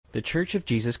The Church of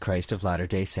Jesus Christ of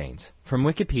Latter-day Saints. From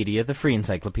Wikipedia, the free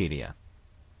encyclopedia.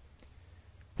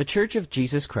 The Church of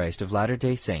Jesus Christ of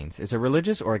Latter-day Saints is a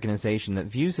religious organization that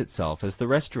views itself as the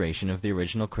restoration of the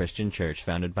original Christian church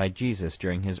founded by Jesus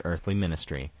during his earthly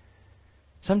ministry.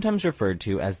 Sometimes referred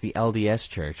to as the LDS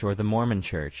Church or the Mormon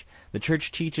Church, the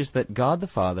church teaches that God the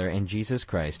Father and Jesus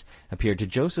Christ appeared to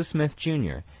Joseph Smith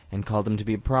Jr. and called him to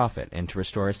be a prophet and to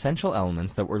restore essential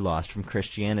elements that were lost from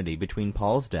Christianity between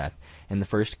Paul's death and the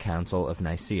First Council of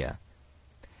Nicaea.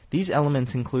 These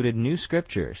elements included new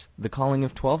scriptures, the calling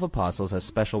of 12 apostles as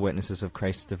special witnesses of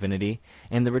Christ's divinity,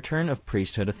 and the return of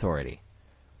priesthood authority.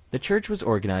 The church was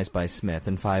organized by Smith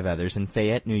and 5 others in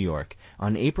Fayette, New York,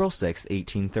 on April 6,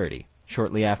 1830.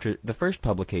 Shortly after the first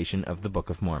publication of the Book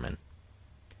of Mormon.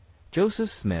 Joseph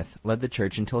Smith led the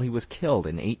church until he was killed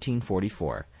in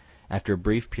 1844. After a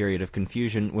brief period of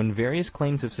confusion when various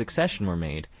claims of succession were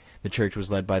made, the church was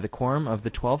led by the Quorum of the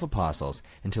 12 Apostles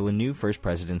until a new first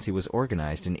presidency was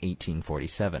organized in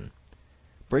 1847.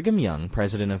 Brigham Young,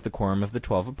 president of the Quorum of the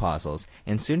 12 Apostles,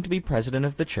 and soon to be president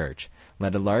of the church,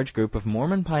 led a large group of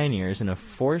Mormon pioneers in a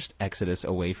forced exodus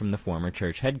away from the former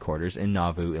church headquarters in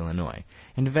Nauvoo, Illinois,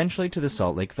 and eventually to the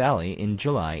Salt Lake Valley in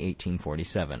July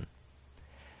 1847.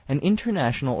 An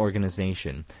international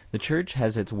organization, the church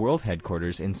has its world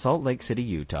headquarters in Salt Lake City,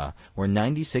 Utah, where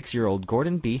 96-year-old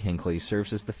Gordon B. Hinckley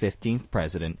serves as the 15th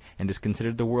president and is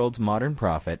considered the world's modern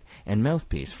prophet and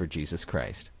mouthpiece for Jesus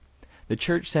Christ. The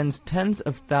church sends tens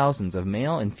of thousands of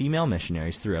male and female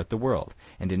missionaries throughout the world,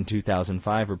 and in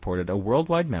 2005 reported a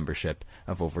worldwide membership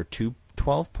of over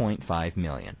 12.5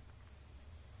 million.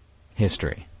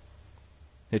 History.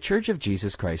 The Church of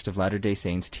Jesus Christ of Latter-day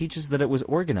Saints teaches that it was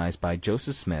organized by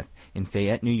Joseph Smith in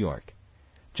Fayette, New York.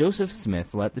 Joseph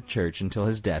Smith led the church until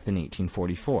his death in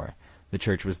 1844. The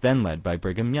church was then led by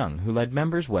Brigham Young, who led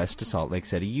members west to Salt Lake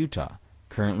City, Utah.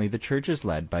 Currently, the church is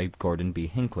led by Gordon B.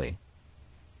 Hinckley.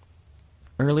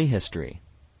 Early history.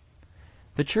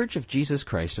 The Church of Jesus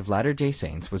Christ of Latter-day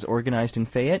Saints was organized in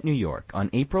Fayette, New York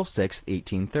on April 6,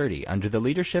 1830, under the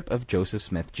leadership of Joseph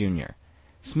Smith Jr.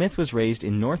 Smith was raised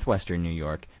in northwestern New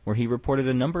York, where he reported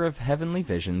a number of heavenly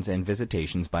visions and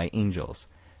visitations by angels.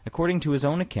 According to his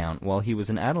own account, while he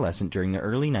was an adolescent during the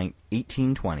early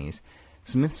 1820s,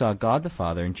 Smith saw God the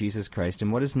Father and Jesus Christ in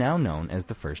what is now known as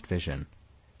the First Vision.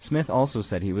 Smith also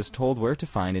said he was told where to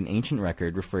find an ancient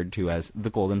record referred to as the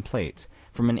Golden Plates,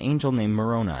 from an angel named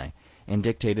Moroni, and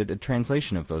dictated a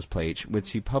translation of those plates,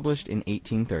 which he published in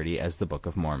 1830 as the Book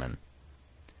of Mormon.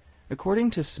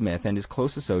 According to Smith and his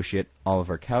close associate,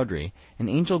 Oliver Cowdery, an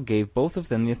angel gave both of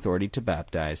them the authority to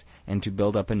baptize and to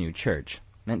build up a new church,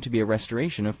 meant to be a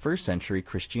restoration of first-century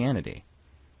Christianity.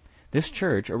 This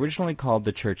church, originally called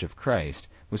the Church of Christ,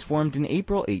 was formed in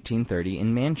April 1830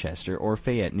 in Manchester or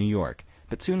Fayette, New York,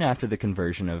 but soon after the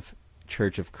conversion of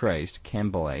Church of Christ,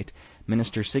 Campbellite,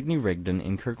 minister Sidney Rigdon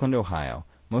in Kirkland, Ohio,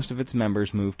 most of its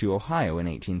members moved to Ohio in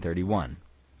 1831.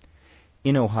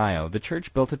 In Ohio, the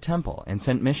church built a temple and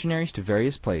sent missionaries to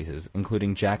various places,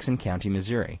 including Jackson County,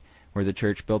 Missouri, where the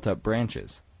church built up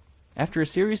branches. After a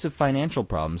series of financial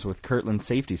problems with Kirtland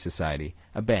Safety Society,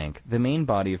 a bank, the main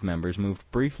body of members moved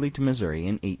briefly to Missouri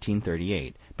in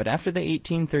 1838, but after the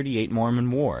 1838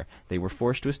 Mormon War, they were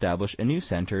forced to establish a new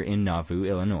center in Nauvoo,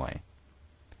 Illinois.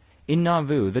 In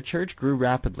Nauvoo, the church grew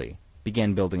rapidly,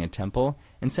 began building a temple,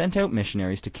 and sent out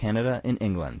missionaries to Canada and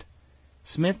England.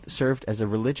 Smith served as a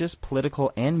religious,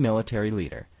 political, and military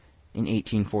leader. In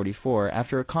 1844,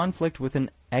 after a conflict with an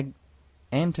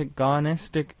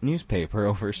antagonistic newspaper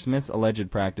over Smith's alleged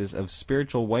practice of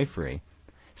spiritual wifery,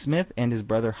 Smith and his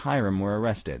brother Hiram were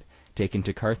arrested, taken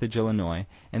to Carthage, Illinois,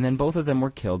 and then both of them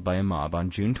were killed by a mob on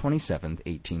June 27,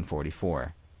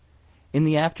 1844. In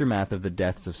the aftermath of the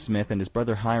deaths of Smith and his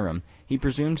brother Hiram, he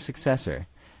presumed successor.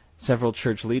 Several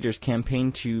church leaders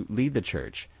campaigned to lead the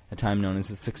church, a time known as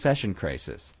the succession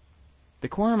crisis. The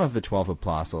Quorum of the 12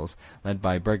 Apostles, led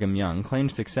by Brigham Young,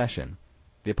 claimed succession.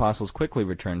 The apostles quickly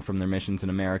returned from their missions in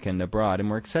America and abroad and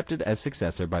were accepted as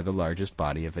successor by the largest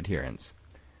body of adherents.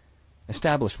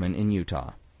 Establishment in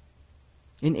Utah.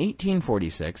 In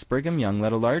 1846, Brigham Young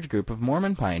led a large group of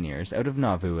Mormon pioneers out of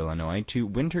Nauvoo, Illinois, to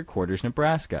Winter Quarters,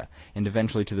 Nebraska, and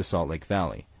eventually to the Salt Lake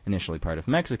Valley, initially part of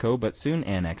Mexico, but soon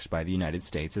annexed by the United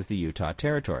States as the Utah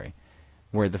Territory,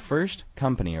 where the first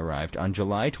company arrived on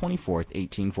July 24,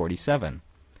 1847.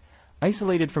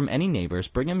 Isolated from any neighbors,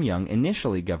 Brigham Young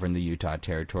initially governed the Utah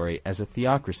Territory as a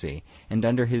theocracy, and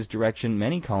under his direction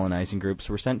many colonizing groups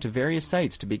were sent to various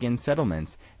sites to begin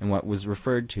settlements in what was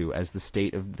referred to as the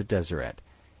State of the Deseret.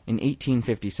 In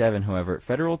 1857, however,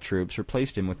 federal troops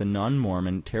replaced him with a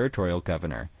non-Mormon territorial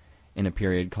governor, in a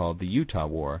period called the Utah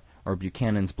War, or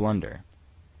Buchanan's Blunder.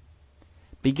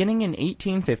 Beginning in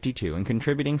 1852 and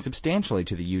contributing substantially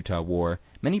to the Utah War,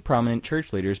 many prominent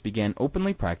church leaders began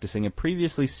openly practicing a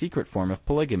previously secret form of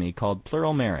polygamy called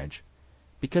plural marriage.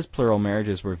 Because plural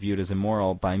marriages were viewed as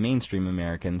immoral by mainstream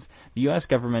Americans, the U.S.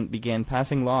 government began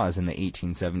passing laws in the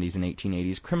 1870s and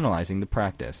 1880s criminalizing the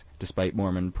practice, despite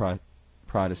Mormon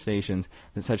protestations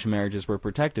that such marriages were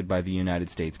protected by the United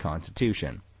States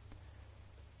Constitution.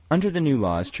 Under the new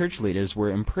laws, church leaders were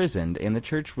imprisoned and the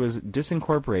church was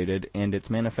disincorporated, and its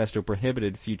manifesto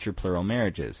prohibited future plural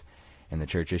marriages. And the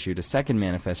church issued a second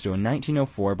manifesto in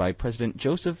 1904 by President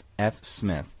Joseph F.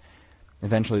 Smith.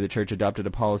 Eventually, the church adopted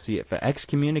a policy of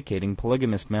excommunicating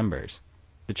polygamist members.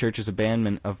 The church's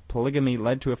abandonment of polygamy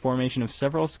led to a formation of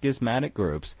several schismatic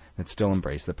groups that still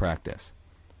embrace the practice.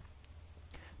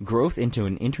 Growth into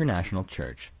an international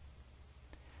church.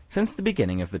 Since the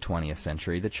beginning of the 20th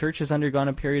century, the church has undergone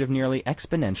a period of nearly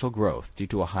exponential growth due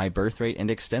to a high birth rate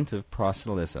and extensive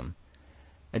proselytism.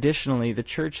 Additionally, the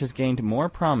church has gained more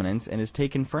prominence and has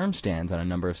taken firm stands on a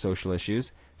number of social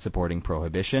issues, supporting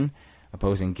prohibition,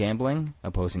 opposing gambling,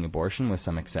 opposing abortion with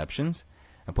some exceptions,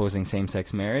 opposing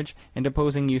same-sex marriage, and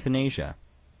opposing euthanasia.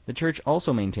 The church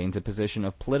also maintains a position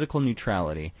of political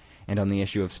neutrality and on the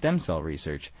issue of stem cell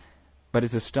research, but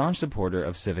is a staunch supporter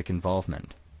of civic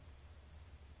involvement.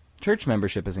 Church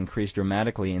membership has increased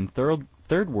dramatically in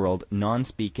third world non-English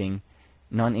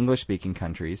speaking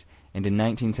countries, and in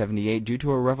 1978, due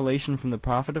to a revelation from the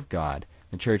prophet of God,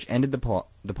 the church ended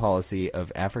the policy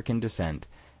of African descent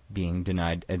being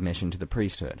denied admission to the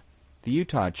priesthood. The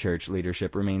Utah church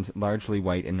leadership remains largely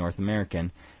white and North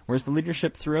American, whereas the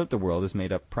leadership throughout the world is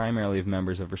made up primarily of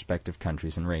members of respective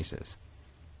countries and races.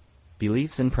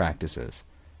 Beliefs and practices.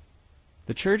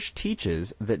 The church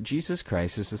teaches that Jesus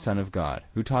Christ is the Son of God,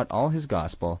 who taught all his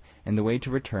gospel and the way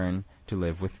to return to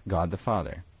live with God the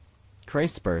Father.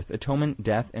 Christ's birth, atonement,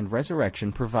 death, and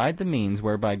resurrection provide the means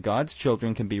whereby God's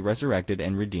children can be resurrected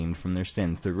and redeemed from their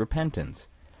sins through repentance.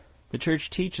 The church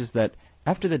teaches that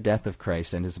after the death of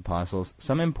Christ and his apostles,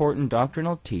 some important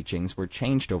doctrinal teachings were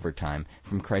changed over time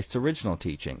from Christ's original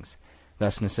teachings,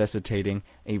 thus necessitating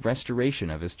a restoration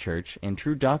of his church and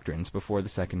true doctrines before the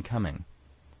second coming.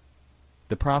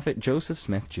 The prophet Joseph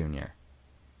Smith, Jr.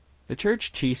 The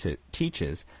church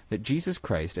teaches that Jesus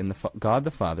Christ and God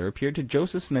the Father appeared to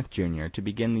Joseph Smith, Jr. to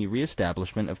begin the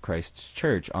reestablishment of Christ's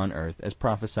church on earth as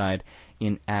prophesied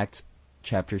in Acts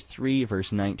chapter 3,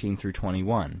 verse 19 through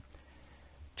 21.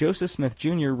 Joseph Smith,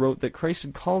 Jr. wrote that Christ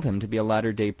had called him to be a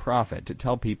latter-day prophet, to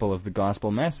tell people of the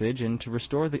gospel message, and to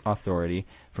restore the authority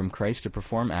from Christ to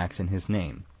perform acts in his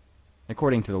name.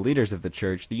 According to the leaders of the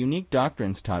church, the unique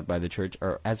doctrines taught by the church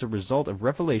are as a result of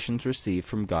revelations received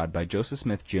from God by Joseph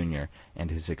Smith, Jr.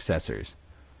 and his successors.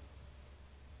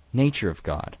 Nature of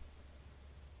God.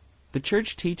 The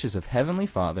church teaches of Heavenly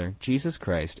Father, Jesus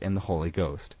Christ, and the Holy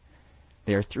Ghost.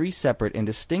 They are three separate and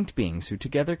distinct beings who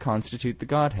together constitute the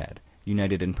Godhead,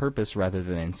 united in purpose rather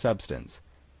than in substance.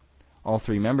 All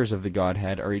three members of the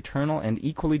Godhead are eternal and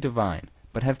equally divine,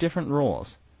 but have different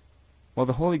roles. While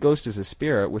the Holy Ghost is a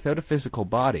spirit without a physical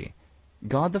body,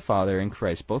 God the Father and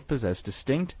Christ both possess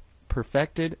distinct,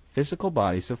 perfected, physical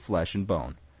bodies of flesh and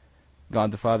bone.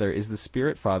 God the Father is the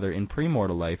Spirit Father in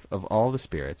premortal life of all the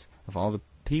spirits, of all the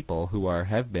people who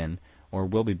have been, or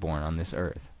will be born on this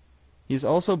earth. He is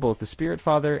also both the Spirit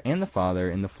Father and the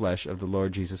Father in the flesh of the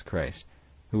Lord Jesus Christ,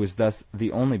 who is thus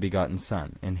the only begotten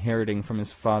Son, inheriting from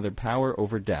his Father power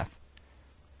over death.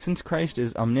 Since Christ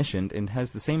is omniscient and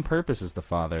has the same purpose as the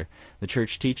Father, the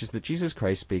Church teaches that Jesus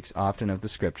Christ speaks often of the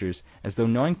Scriptures as though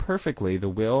knowing perfectly the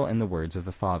will and the words of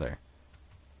the Father.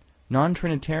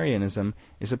 Non-Trinitarianism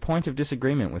is a point of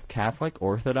disagreement with Catholic,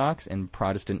 Orthodox, and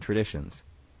Protestant traditions.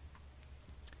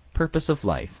 Purpose of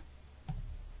life.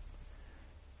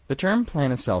 The term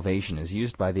plan of salvation is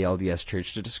used by the LDS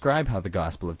Church to describe how the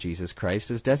gospel of Jesus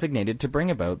Christ is designated to bring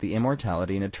about the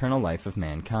immortality and eternal life of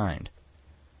mankind.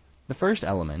 The first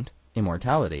element,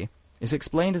 immortality, is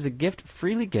explained as a gift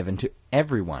freely given to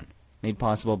everyone, made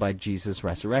possible by Jesus'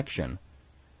 resurrection.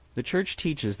 The Church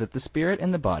teaches that the spirit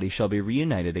and the body shall be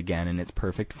reunited again in its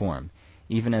perfect form,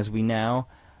 even as we now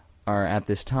are at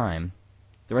this time.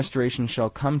 The restoration shall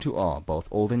come to all, both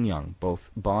old and young, both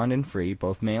bond and free,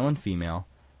 both male and female,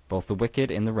 both the wicked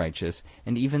and the righteous,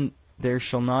 and even there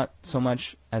shall not so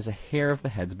much as a hair of the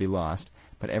heads be lost,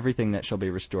 but everything that shall be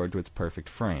restored to its perfect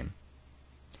frame.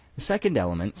 The second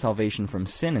element, salvation from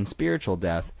sin and spiritual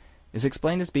death, is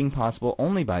explained as being possible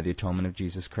only by the atonement of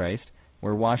Jesus Christ,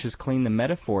 where washes clean the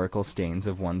metaphorical stains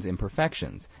of one's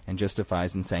imperfections, and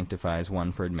justifies and sanctifies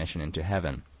one for admission into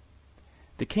heaven.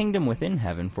 The kingdom within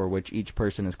heaven for which each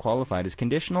person is qualified is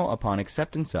conditional upon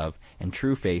acceptance of and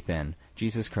true faith in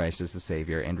Jesus Christ as the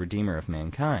Savior and Redeemer of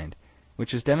mankind,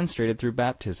 which is demonstrated through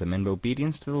baptism and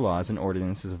obedience to the laws and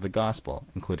ordinances of the gospel,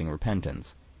 including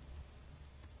repentance.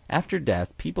 After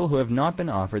death, people who have not been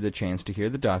offered the chance to hear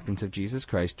the doctrines of Jesus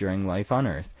Christ during life on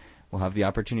earth will have the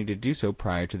opportunity to do so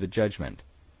prior to the judgment.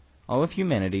 All of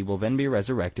humanity will then be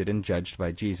resurrected and judged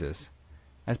by Jesus.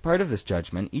 As part of this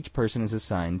judgment, each person is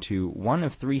assigned to one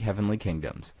of 3 heavenly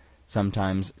kingdoms,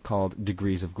 sometimes called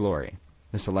degrees of glory: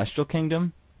 the celestial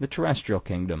kingdom, the terrestrial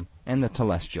kingdom, and the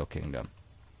telestial kingdom.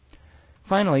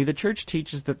 Finally, the Church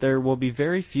teaches that there will be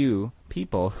very few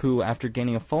people who, after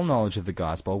gaining a full knowledge of the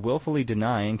gospel, willfully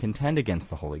deny and contend against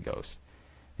the Holy Ghost.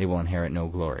 They will inherit no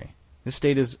glory. This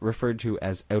state is referred to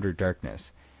as outer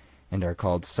darkness, and are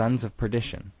called sons of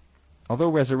perdition. Although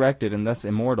resurrected and thus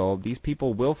immortal, these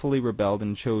people willfully rebelled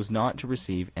and chose not to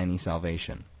receive any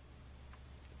salvation.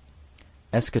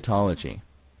 Eschatology.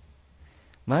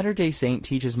 Latter-day Saint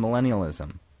teaches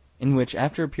millennialism, in which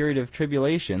after a period of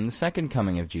tribulation the second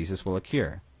coming of Jesus will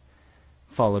occur,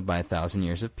 followed by 1,000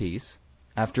 years of peace,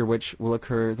 after which will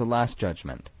occur the last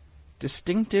judgment.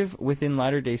 Distinctive within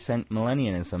Latter-day Saint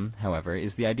millennialism, however,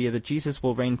 is the idea that Jesus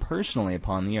will reign personally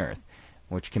upon the earth,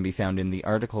 which can be found in the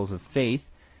Articles of Faith,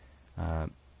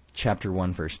 chapter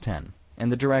 1, verse 10,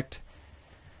 and direct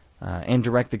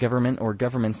the government or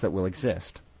governments that will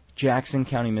exist. Jackson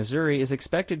County, Missouri is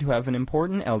expected to have an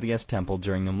important LDS temple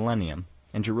during the millennium,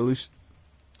 and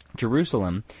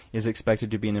Jerusalem is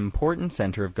expected to be an important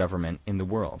center of government in the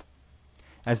world.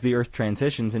 As the earth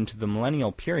transitions into the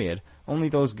millennial period, only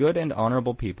those good and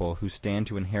honorable people who stand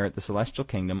to inherit the celestial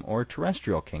kingdom or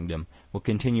terrestrial kingdom will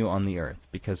continue on the earth,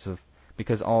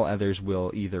 because all others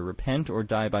will either repent or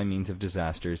die by means of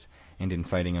disasters and in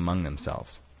fighting among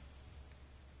themselves.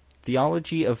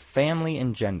 Theology of family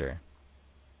and gender.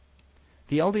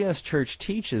 The LDS Church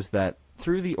teaches that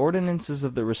through the ordinances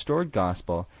of the restored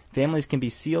gospel, families can be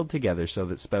sealed together so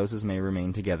that spouses may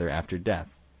remain together after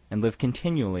death and live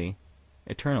continually,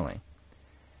 eternally.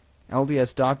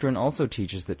 LDS doctrine also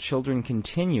teaches that children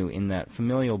continue in that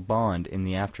familial bond in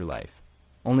the afterlife.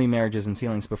 Only marriages and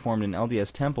sealings performed in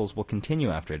LDS temples will continue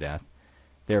after death.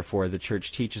 Therefore, the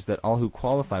Church teaches that all who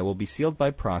qualify will be sealed by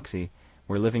proxy,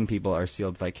 where living people are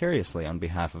sealed vicariously on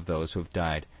behalf of those who have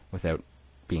died without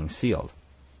being sealed.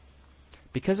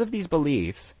 Because of these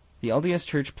beliefs, the LDS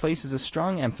Church places a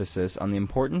strong emphasis on the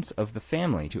importance of the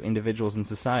family to individuals in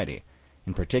society.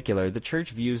 In particular, the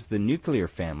Church views the nuclear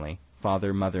family,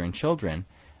 father, mother, and children,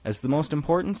 as the most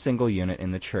important single unit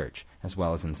in the Church, as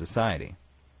well as in society.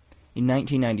 In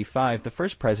 1995, the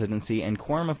First Presidency and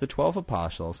Quorum of the 12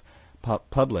 Apostles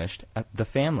published The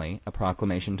Family, a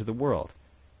Proclamation to the World,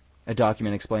 a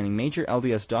document explaining major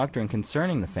LDS doctrine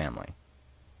concerning the family.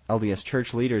 LDS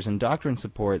Church leaders and doctrine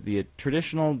support the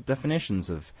traditional definitions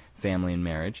of family and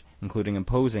marriage, including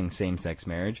opposing same-sex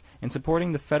marriage and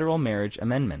supporting the Federal Marriage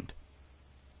Amendment.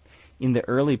 In the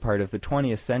early part of the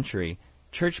 20th century,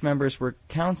 church members were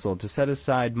counseled to set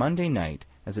aside Monday night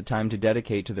as a time to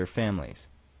dedicate to their families.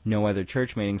 No other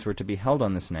church meetings were to be held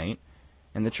on this night,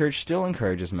 and the Church still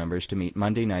encourages members to meet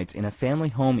Monday nights in a family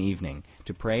home evening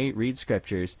to pray, read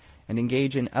scriptures, and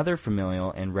engage in other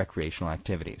familial and recreational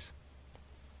activities.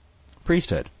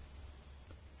 Priesthood.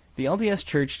 The LDS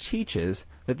Church teaches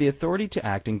that the authority to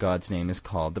act in God's name is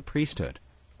called the priesthood.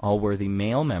 All worthy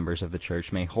male members of the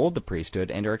Church may hold the priesthood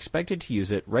and are expected to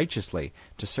use it righteously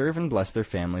to serve and bless their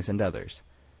families and others.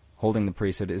 Holding the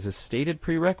priesthood is a stated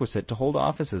prerequisite to hold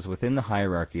offices within the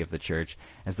hierarchy of the Church,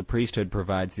 as the priesthood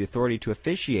provides the authority to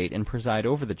officiate and preside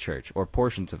over the Church or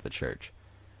portions of the Church.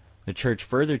 The Church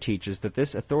further teaches that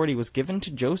this authority was given to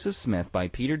Joseph Smith by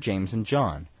Peter, James, and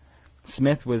John.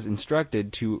 Smith was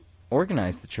instructed to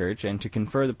organize the Church and to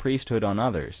confer the priesthood on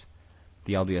others.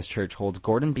 The LDS Church holds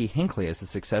Gordon B. Hinckley as the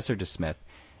successor to Smith,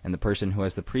 and the person who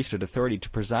has the priesthood authority to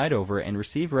preside over and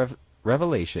receive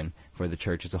revelation for the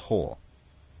Church as a whole.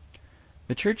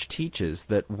 The Church teaches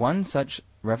that one such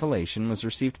revelation was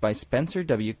received by Spencer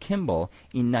W. Kimball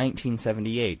in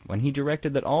 1978, when he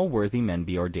directed that all worthy men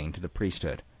be ordained to the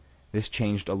priesthood. This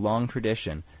changed a long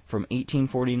tradition from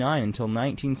 1849 until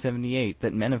 1978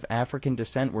 that men of African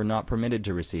descent were not permitted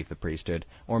to receive the priesthood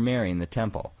or marry in the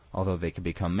temple, although they could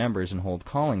become members and hold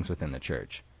callings within the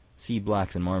Church. See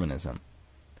Blacks in Mormonism.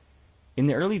 In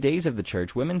the early days of the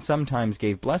Church, women sometimes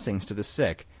gave blessings to the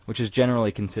sick, which is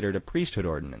generally considered a priesthood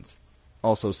ordinance.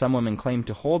 Also, some women claimed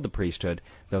to hold the priesthood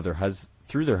through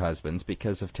their husbands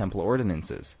because of temple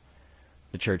ordinances.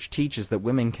 The Church teaches that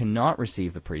women cannot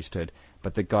receive the priesthood,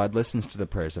 but that God listens to the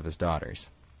prayers of his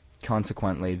daughters.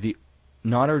 Consequently, the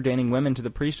not ordaining women to the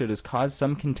priesthood has caused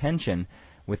some contention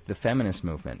with the feminist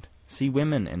movement. See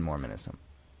Women in Mormonism.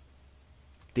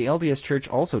 The LDS Church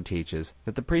also teaches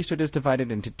that the priesthood is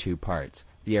divided into two parts,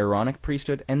 the Aaronic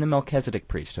priesthood and the Melchizedek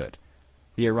priesthood.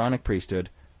 The Aaronic priesthood,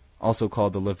 also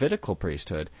called the Levitical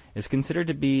priesthood, is considered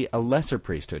to be a lesser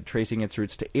priesthood, tracing its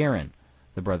roots to Aaron,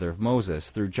 the brother of Moses,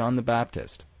 through John the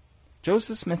Baptist.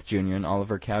 Joseph Smith Jr. and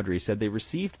Oliver Cowdery said they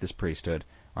received this priesthood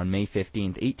on May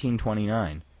 15,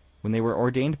 1829, when they were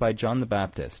ordained by John the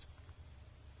Baptist.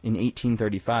 In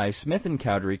 1835, Smith and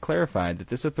Cowdery clarified that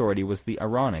this authority was the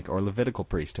Aaronic or Levitical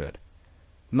priesthood.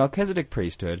 The Melchizedek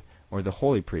priesthood, or the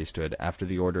Holy Priesthood after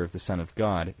the order of the Son of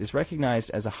God, is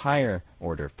recognized as a higher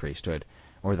order of priesthood,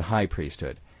 or the High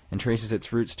Priesthood, and traces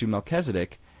its roots to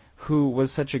Melchizedek, who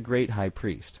was such a great high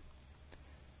priest.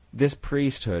 This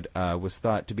priesthood was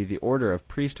thought to be the order of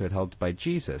priesthood held by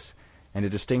Jesus, and a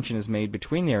distinction is made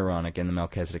between the Aaronic and the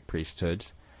Melchizedek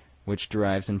priesthoods, which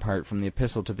derives in part from the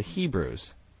Epistle to the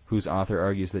Hebrews, whose author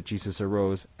argues that Jesus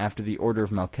arose after the order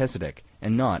of Melchizedek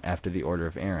and not after the order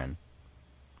of Aaron.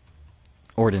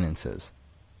 Ordinances.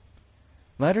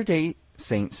 Latter-day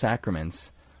Saint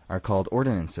sacraments are called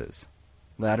ordinances.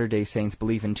 Latter-day Saints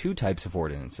believe in two types of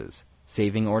ordinances,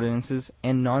 saving ordinances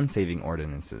and non-saving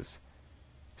ordinances.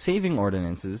 Saving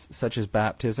ordinances, such as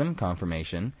baptism,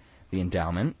 confirmation, the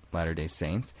endowment, Latter-day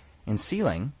Saints, and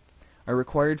sealing, are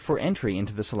required for entry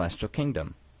into the celestial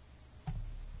kingdom.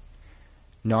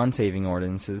 Non-saving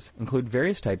ordinances include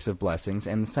various types of blessings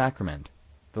and the sacrament,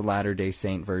 the Latter-day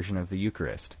Saint version of the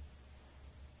Eucharist.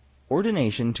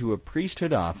 Ordination to a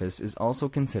priesthood office is also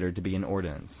considered to be an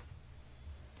ordinance.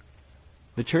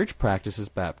 The Church practices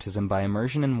baptism by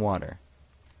immersion in water.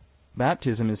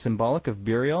 Baptism is symbolic of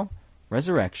burial,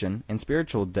 resurrection, and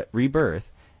spiritual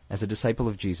rebirth as a disciple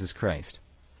of Jesus Christ.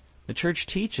 The Church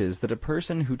teaches that a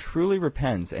person who truly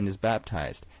repents and is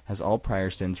baptized has all prior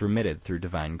sins remitted through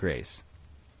divine grace.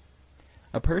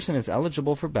 A person is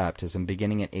eligible for baptism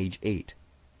beginning at age 8.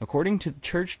 According to the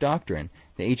Church doctrine,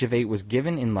 the age of 8 was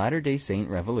given in Latter-day Saint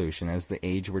revolution as the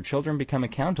age where children become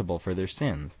accountable for their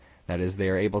sins, that is, they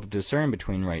are able to discern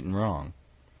between right and wrong.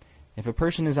 If a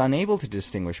person is unable to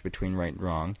distinguish between right and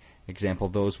wrong, example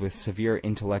those with severe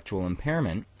intellectual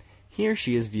impairment, he or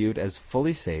she is viewed as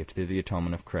fully saved through the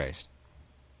atonement of Christ.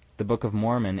 The Book of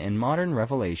Mormon and modern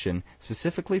revelation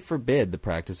specifically forbid the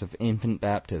practice of infant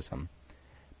baptism.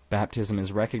 Baptism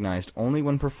is recognized only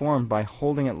when performed by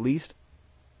holding at least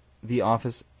the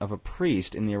office of a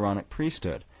priest in the Aaronic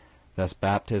priesthood. Thus,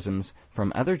 baptisms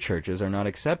from other churches are not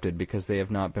accepted because they have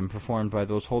not been performed by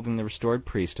those holding the restored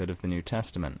priesthood of the New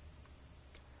Testament.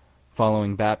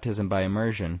 Following baptism by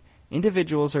immersion,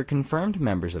 individuals are confirmed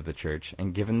members of the Church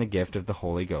and given the gift of the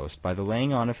Holy Ghost by the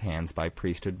laying on of hands by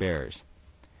priesthood bearers.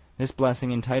 This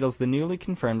blessing entitles the newly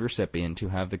confirmed recipient to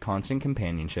have the constant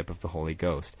companionship of the Holy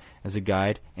Ghost as a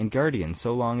guide and guardian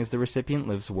so long as the recipient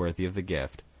lives worthy of the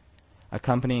gift.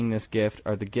 Accompanying this gift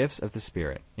are the gifts of the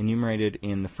Spirit, enumerated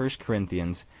in the 1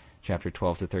 Corinthians chapter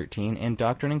 12-13 and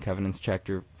Doctrine and Covenants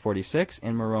chapter 46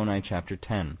 and Moroni chapter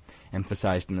 10,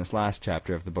 emphasized in this last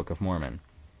chapter of the Book of Mormon.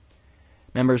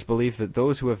 Members believe that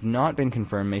those who have not been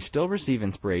confirmed may still receive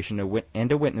inspiration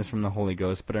and a witness from the Holy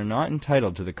Ghost, but are not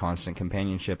entitled to the constant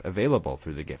companionship available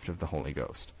through the gift of the Holy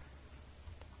Ghost.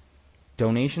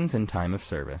 Donations and time of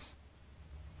service.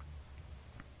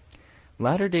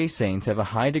 Latter-day Saints have a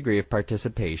high degree of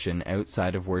participation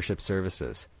outside of worship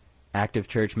services. Active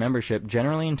church membership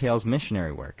generally entails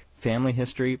missionary work, family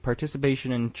history,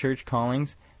 participation in church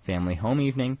callings, family home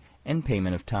evening, and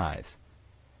payment of tithes.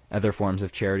 Other forms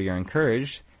of charity are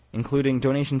encouraged, including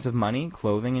donations of money,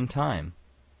 clothing, and time.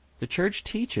 The Church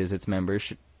teaches its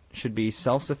members should be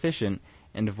self-sufficient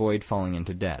and avoid falling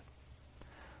into debt.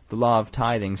 The law of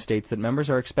tithing states that members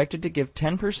are expected to give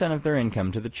 10% of their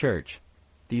income to the Church.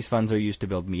 These funds are used to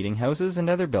build meeting houses and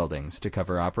other buildings, to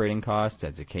cover operating costs,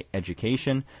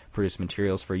 education, produce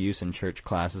materials for use in church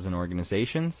classes and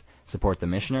organizations, support the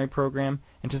missionary program,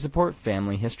 and to support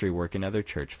family history work and other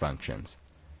church functions.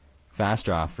 Fast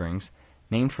offerings,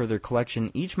 named for their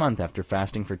collection each month after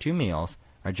fasting for 2 meals,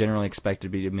 are generally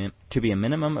expected to be a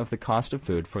minimum of the cost of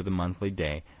food for the monthly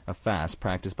day of fast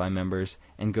practiced by members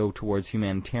and go towards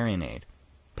humanitarian aid.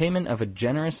 Payment of a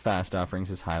generous fast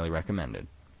offerings is highly recommended.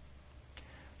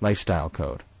 Lifestyle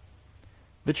Code.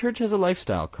 The Church has a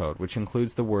lifestyle code which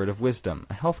includes the word of wisdom,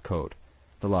 a health code,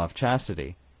 the law of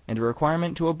chastity, and a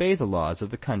requirement to obey the laws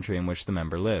of the country in which the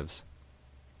member lives.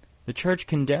 The Church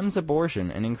condemns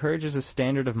abortion and encourages a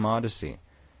standard of modesty.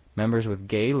 Members with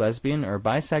gay, lesbian, or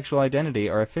bisexual identity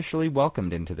are officially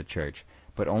welcomed into the Church,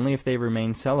 but only if they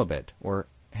remain celibate or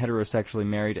heterosexually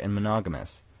married and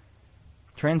monogamous.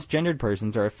 Transgendered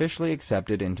persons are officially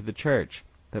accepted into the church,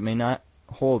 but may not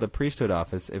hold a priesthood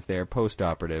office if they are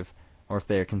post-operative or if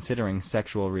they are considering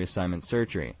sexual reassignment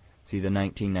surgery. See the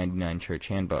 1999 Church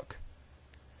Handbook.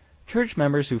 Church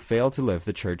members who fail to live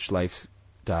the church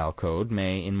lifestyle code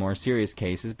may, in more serious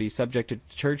cases, be subject to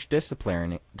church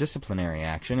disciplinary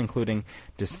action, including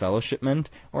disfellowshipment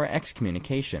or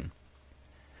excommunication.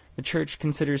 The church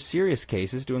considers serious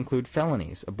cases to include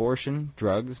felonies, abortion,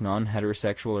 drugs,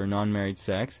 non-heterosexual or non-married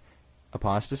sex,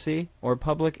 apostasy, or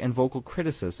public and vocal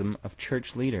criticism of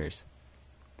church leaders.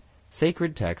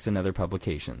 Sacred texts and other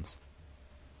publications.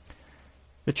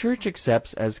 The church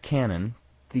accepts as canon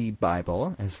the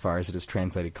Bible, as far as it is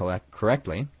translated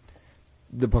correctly,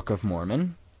 the Book of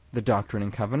Mormon, the Doctrine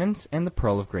and Covenants, and the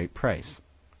Pearl of Great Price.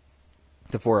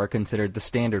 The four are considered the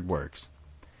standard works.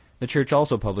 The church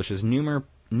also publishes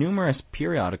numerous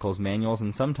periodicals, manuals,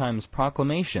 and sometimes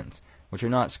proclamations, which are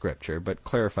not scripture, but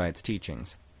clarify its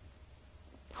teachings.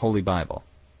 Holy Bible.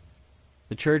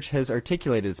 The church has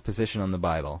articulated its position on the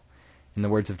Bible. In the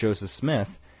words of Joseph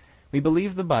Smith, "We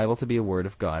believe the Bible to be a word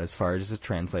of God as far as it is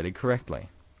translated correctly."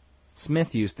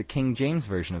 Smith used the King James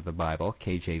Version of the Bible,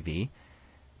 KJV,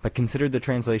 but considered the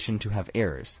translation to have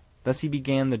errors. Thus he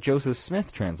began the Joseph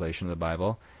Smith translation of the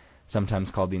Bible, sometimes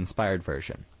called the Inspired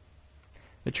Version.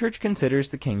 The Church considers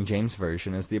the King James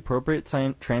Version as the appropriate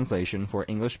translation for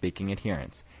English-speaking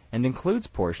adherents, and includes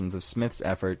portions of Smith's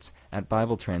efforts at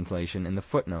Bible translation in the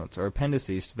footnotes or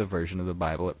appendices to the version of the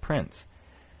Bible it prints.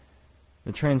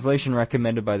 The translation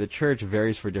recommended by the Church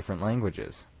varies for different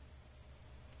languages.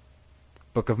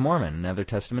 Book of Mormon, Another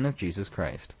Testament of Jesus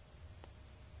Christ.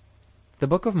 The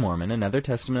Book of Mormon, Another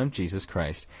Testament of Jesus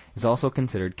Christ, is also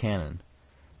considered canon.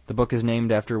 The book is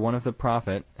named after one of the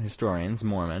prophet historians,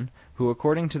 Mormon, who,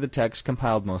 according to the text,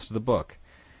 compiled most of the book.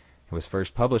 It was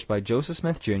first published by Joseph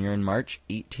Smith, Jr. in March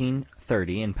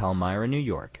 1830 in Palmyra, New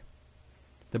York.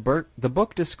 The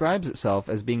book describes itself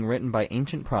as being written by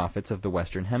ancient prophets of the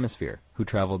Western Hemisphere, who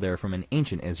traveled there from an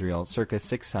ancient Israel circa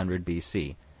 600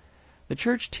 B.C. The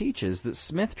Church teaches that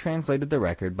Smith translated the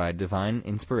record by divine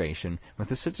inspiration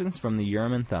with assistance from the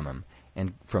Urim and Thummim,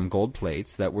 and from gold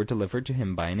plates that were delivered to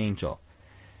him by an angel.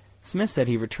 Smith said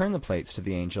he returned the plates to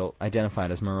the angel, identified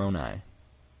as Moroni.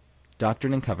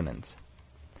 Doctrine and Covenants.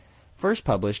 First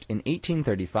published in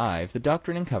 1835, the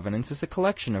Doctrine and Covenants is a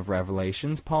collection of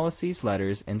revelations, policies,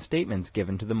 letters, and statements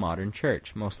given to the modern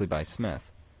church, mostly by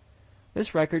Smith.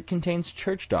 This record contains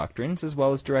church doctrines as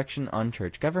well as direction on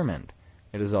church government.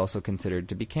 It is also considered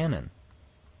to be canon.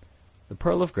 The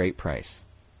Pearl of Great Price.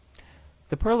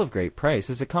 The Pearl of Great Price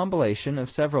is a compilation of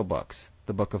several books.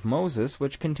 The Book of Moses,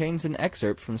 which contains an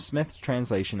excerpt from Smith's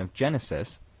translation of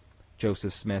Genesis.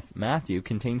 Joseph Smith Matthew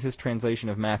contains his translation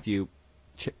of Matthew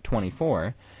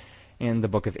 24, and the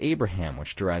Book of Abraham,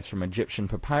 which derives from Egyptian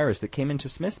papyrus that came into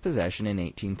Smith's possession in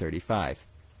 1835.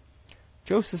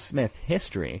 Joseph Smith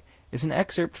History is an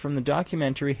excerpt from the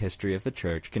documentary history of the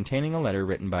Church containing a letter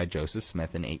written by Joseph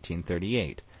Smith in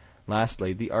 1838.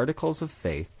 Lastly, the Articles of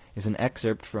Faith is an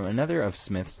excerpt from another of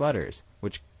Smith's letters,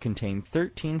 which contain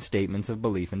 13 statements of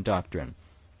belief and doctrine.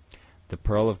 The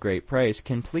Pearl of Great Price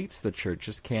completes the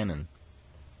Church's canon.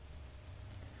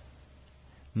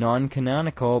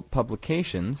 Non-canonical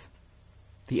publications.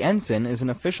 The Ensign is an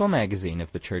official magazine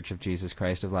of the Church of Jesus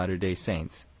Christ of Latter-day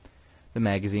Saints. The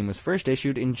magazine was first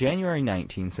issued in January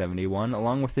 1971,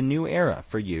 along with the New Era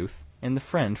for youth and the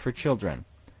Friend for children,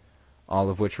 all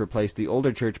of which replaced the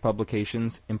older church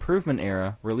publications Improvement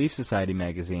Era, Relief Society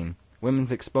magazine,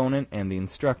 Women's Exponent, and The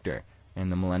Instructor,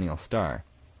 and the Millennial Star.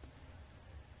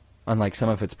 Unlike some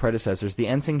of its predecessors, the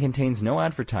Ensign contains no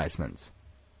advertisements.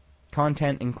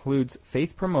 Content includes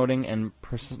faith-promoting and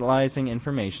personalizing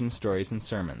information, stories, and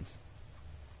sermons.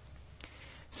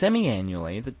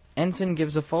 Semi-annually, the Ensign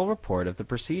gives a full report of the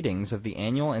proceedings of the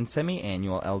annual and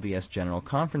semi-annual LDS General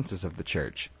Conferences of the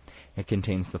Church. It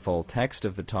contains the full text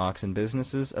of the talks and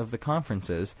businesses of the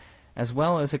conferences, as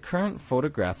well as a current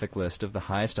photographic list of the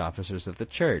highest officers of the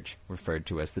Church, referred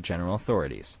to as the general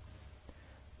authorities.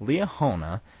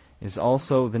 Liahona is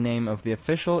also the name of the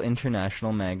official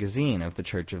international magazine of the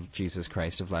Church of Jesus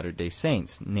Christ of Latter-day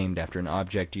Saints, named after an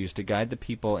object used to guide the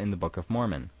people in the Book of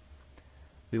Mormon.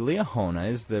 The Liahona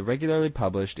is regularly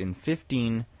published in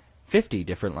 50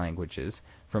 different languages,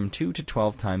 from 2 to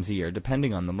 12 times a year,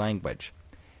 depending on the language.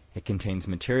 It contains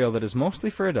material that is mostly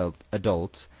for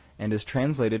adults, and is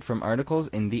translated from articles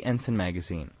in the Ensign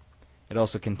magazine. It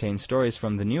also contains stories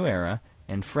from the New Era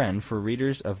and Friend for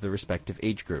readers of the respective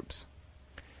age groups.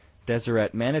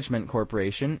 Deseret Management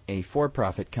Corporation, a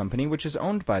for-profit company which is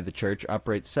owned by the Church,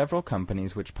 operates several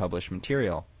companies which publish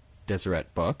material.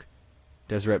 Deseret Book,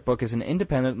 Deseret Book is an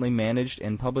independently managed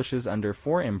and publishes under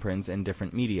 4 imprints and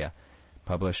different media.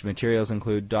 Published materials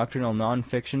include doctrinal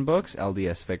non-fiction books,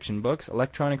 LDS fiction books,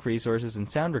 electronic resources,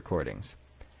 and sound recordings.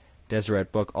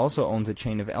 Deseret Book also owns a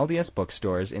chain of LDS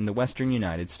bookstores in the western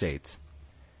United States.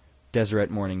 Deseret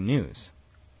Morning News.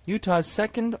 Utah's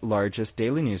second largest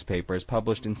daily newspaper is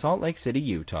published in Salt Lake City,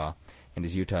 Utah, and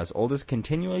is Utah's oldest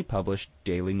continually published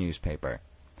daily newspaper.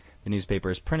 The newspaper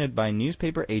is printed by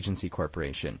Newspaper Agency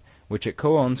Corporation, which it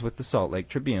co-owns with the Salt Lake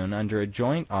Tribune under a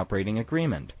joint operating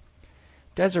agreement.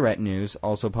 Deseret News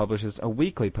also publishes a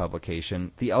weekly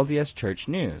publication, the LDS Church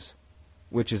News,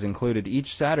 which is included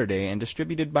each Saturday and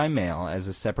distributed by mail as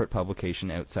a separate publication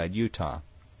outside Utah.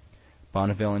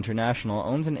 Bonneville International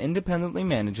owns and independently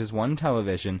manages 1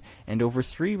 television and over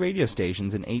 3 radio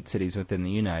stations in 8 cities within the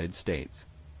United States.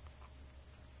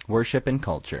 Worship and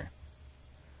culture.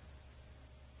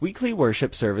 Weekly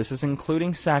worship services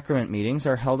including sacrament meetings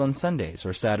are held on Sundays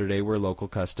or Saturday where local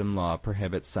custom law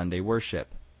prohibits Sunday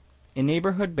worship. In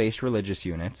neighborhood-based religious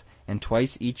units, and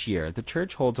twice each year, the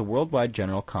church holds a worldwide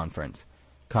general conference.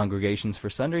 Congregations for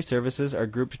Sunday services are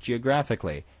grouped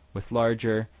geographically, with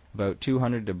larger, about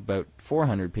 200 to about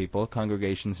 400 people,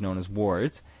 congregations known as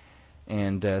wards,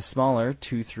 and smaller,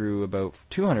 2 through about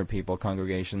 200 people,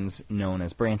 congregations known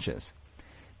as branches.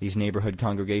 These neighborhood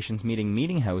congregations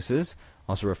meeting houses,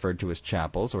 also referred to as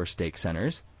chapels or stake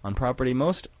centers, on property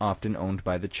most often owned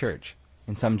by the church.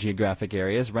 In some geographic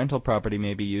areas, rental property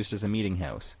may be used as a meeting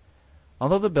house.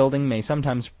 Although the building may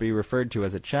sometimes be referred to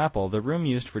as a chapel, the room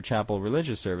used for chapel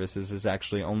religious services is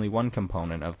actually only one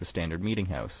component of the standard meeting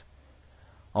house.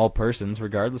 All persons,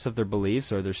 regardless of their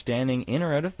beliefs or their standing in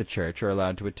or out of the church, are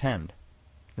allowed to attend.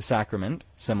 The sacrament,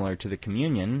 similar to the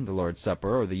communion, the Lord's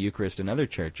Supper, or the Eucharist in other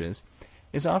churches,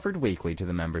 is offered weekly to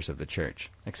the members of the church.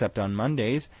 Except on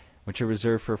Mondays, which are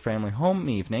reserved for family home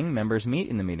evening, members meet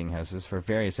in the meeting houses for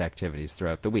various activities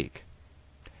throughout the week.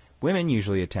 Women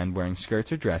usually attend wearing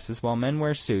skirts or dresses, while men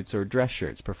wear suits or dress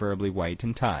shirts, preferably white,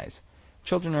 and ties.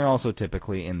 Children are also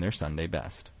typically in their Sunday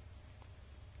best.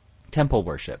 Temple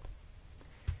worship.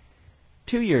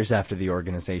 2 years after the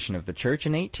organization of the church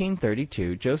in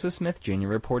 1832, Joseph Smith Jr.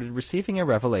 reported receiving a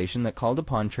revelation that called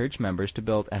upon church members to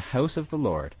build a house of the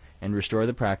Lord and restore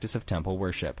the practice of temple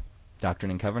worship.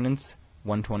 Doctrine and Covenants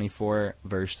 124,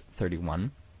 verse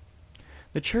 31.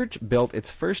 The church built its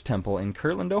first temple in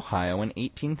Kirtland, Ohio in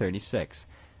 1836.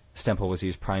 This temple was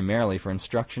used primarily for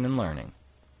instruction and learning.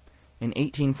 In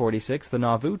 1846, the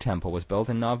Nauvoo Temple was built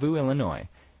in Nauvoo, Illinois.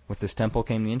 With this temple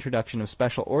came the introduction of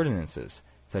special ordinances,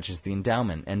 such as the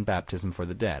endowment and baptism for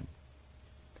the dead.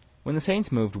 When the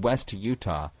saints moved west to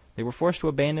Utah, they were forced to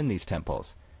abandon these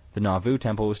temples. The Nauvoo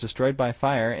Temple was destroyed by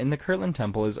fire, and the Kirtland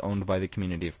Temple is owned by the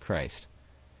Community of Christ.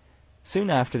 Soon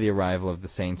after the arrival of the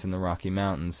saints in the Rocky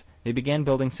Mountains, they began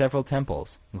building several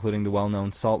temples, including the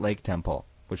well-known Salt Lake Temple,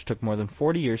 which took more than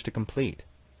 40 years to complete.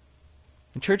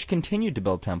 The church continued to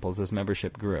build temples as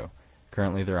membership grew.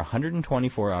 Currently there are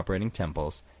 124 operating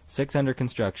temples, 6 under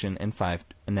construction, and 5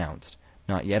 announced,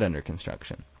 not yet under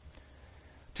construction.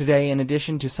 Today, in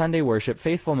addition to Sunday worship,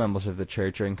 faithful members of the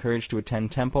church are encouraged to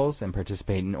attend temples and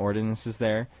participate in ordinances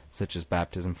there, such as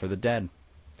baptism for the dead.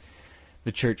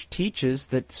 The church teaches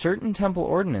that certain temple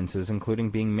ordinances,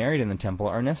 including being married in the temple,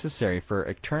 are necessary for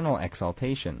eternal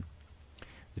exaltation.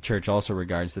 The church also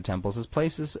regards the temples as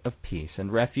places of peace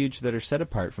and refuge that are set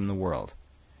apart from the world.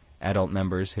 Adult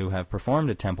members who have performed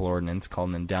a temple ordinance called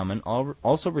an endowment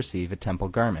also receive a temple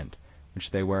garment,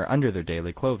 which they wear under their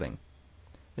daily clothing.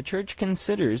 The church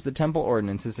considers the temple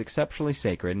ordinances exceptionally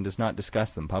sacred and does not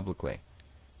discuss them publicly.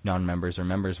 Non-members or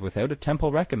members without a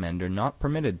temple recommend are not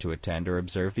permitted to attend or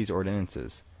observe these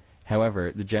ordinances.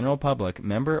 However, the general public,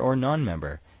 member or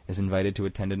non-member, is invited to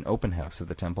attend an open house of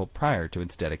the temple prior to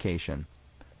its dedication.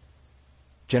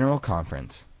 General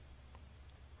Conference.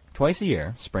 Twice a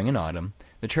year, spring and autumn,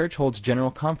 the church holds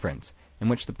General Conference, in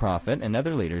which the prophet and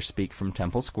other leaders speak from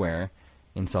Temple Square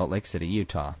in Salt Lake City,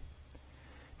 Utah.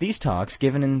 These talks,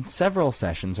 given in several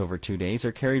sessions over 2 days,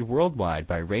 are carried worldwide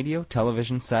by radio,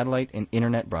 television, satellite, and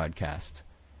internet broadcasts.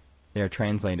 They are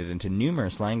translated into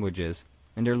numerous languages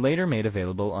and are later made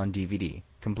available on DVD,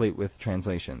 complete with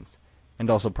translations, and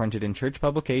also printed in church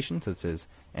publications such as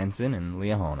Ensign and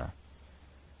Liahona.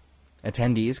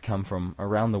 Attendees come from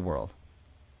around the world.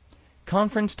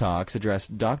 Conference talks address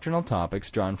doctrinal topics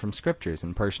drawn from scriptures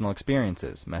and personal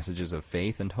experiences, messages of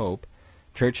faith and hope,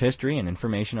 church history and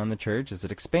information on the church as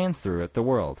it expands throughout the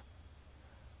world.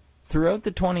 Throughout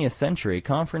the 20th century,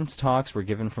 conference talks were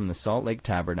given from the Salt Lake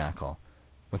Tabernacle.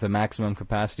 With a maximum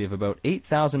capacity of about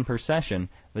 8,000 per session,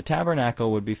 the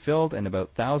tabernacle would be filled and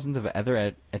about thousands of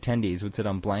other attendees would sit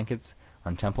on blankets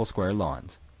on Temple Square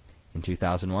lawns. In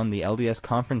 2001, the LDS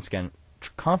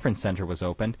Conference Center was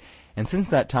opened, and since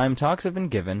that time, talks have been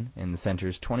given in the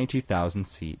center's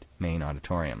 22,000-seat main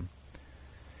auditorium.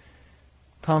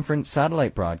 Conference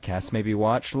satellite broadcasts may be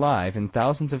watched live in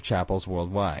thousands of chapels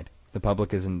worldwide. The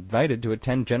public is invited to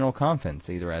attend General Conference,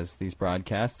 either as these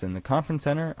broadcasts in the Conference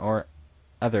Center or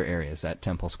other areas at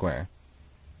Temple Square.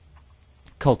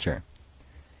 Culture.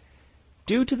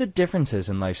 Due to the differences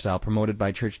in lifestyle promoted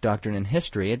by church doctrine and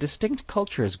history, a distinct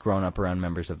culture has grown up around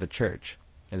members of the church.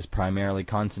 It is primarily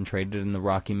concentrated in the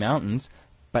Rocky Mountains,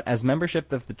 but as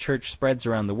membership of the church spreads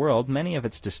around the world, many of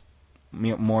its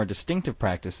more distinctive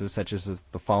practices, such as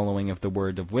the following of the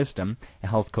word of wisdom, a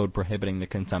health code prohibiting the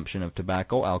consumption of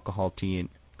tobacco, alcohol, tea, and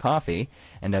coffee,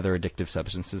 and other addictive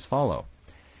substances, follow.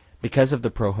 Because of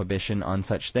the prohibition on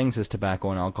such things as tobacco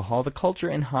and alcohol, the culture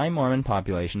in high Mormon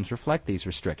populations reflect these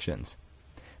restrictions.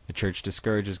 The church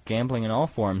discourages gambling in all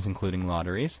forms, including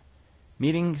lotteries.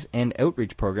 Meetings and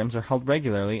outreach programs are held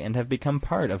regularly and have become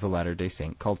part of the Latter-day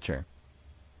Saint culture.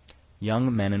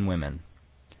 Young men and women.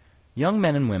 Young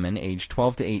men and women aged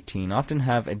 12 to 18 often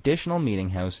have additional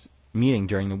meeting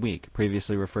during the week,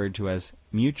 previously referred to as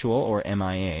Mutual or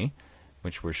MIA,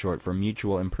 which were short for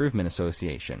Mutual Improvement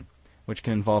Association, which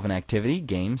can involve an activity,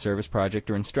 game, service project,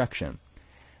 or instruction.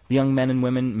 The young men and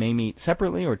women may meet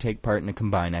separately or take part in a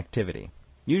combined activity.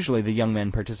 Usually the young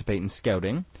men participate in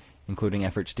scouting, including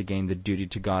efforts to gain the Duty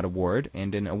to God Award,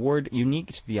 and an award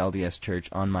unique to the LDS Church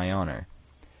on my honor.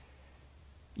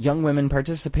 Young women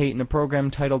participate in a program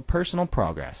titled Personal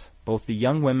Progress. Both the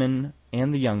young women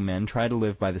and the young men try to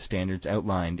live by the standards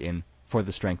outlined in For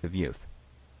the Strength of Youth.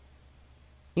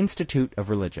 Institute of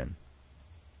Religion.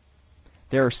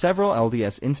 There are several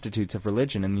LDS institutes of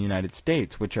religion in the United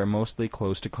States, which are mostly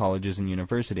close to colleges and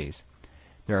universities.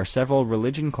 There are several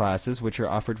religion classes which are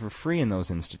offered for free in those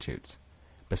institutes.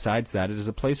 Besides that, it is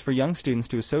a place for young students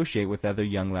to associate with other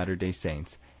young Latter-day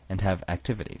Saints and have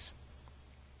activities.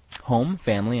 Home,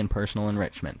 family, and personal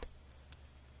enrichment.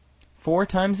 4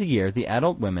 times a year, the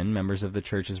adult women, members of the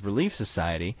Church's Relief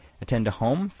Society, attend a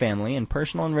home, family, and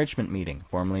personal enrichment meeting,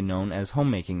 formerly known as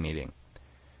homemaking meeting.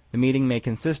 The meeting may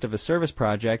consist of a service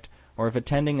project, or of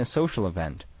attending a social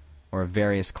event, or of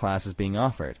various classes being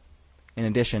offered. In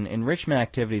addition, enrichment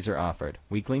activities are offered,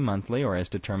 weekly, monthly, or as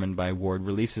determined by Ward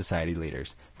Relief Society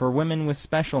leaders, for women with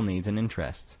special needs and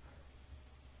interests.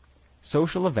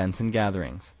 Social events and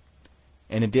gatherings.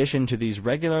 In addition to these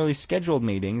regularly scheduled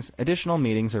meetings, additional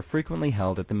meetings are frequently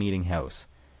held at the meeting house.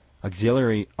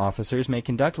 Auxiliary officers may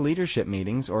conduct leadership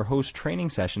meetings or host training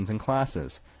sessions and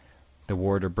classes. The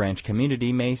ward or branch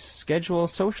community may schedule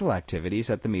social activities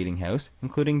at the meeting house,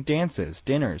 including dances,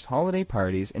 dinners, holiday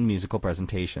parties, and musical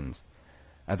presentations.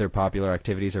 Other popular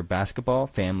activities are basketball,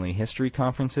 family history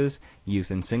conferences,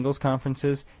 youth and singles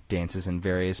conferences, dances, and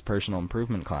various personal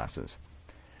improvement classes.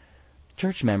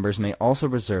 Church members may also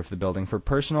reserve the building for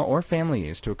personal or family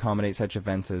use to accommodate such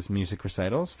events as music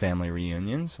recitals, family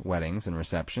reunions, weddings and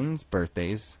receptions,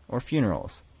 birthdays, or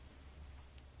funerals.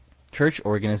 Church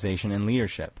organization and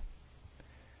leadership.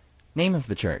 Name of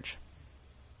the church.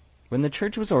 When the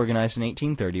church was organized in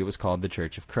 1830, it was called the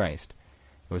Church of Christ.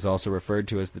 It was also referred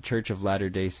to as the Church of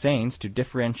Latter-day Saints to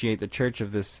differentiate the church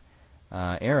of this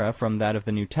era from that of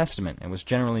the New Testament, and was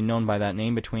generally known by that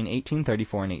name between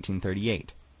 1834 and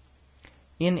 1838.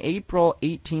 In April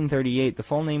 1838, the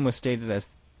full name was stated as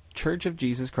Church of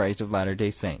Jesus Christ of Latter-day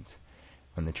Saints.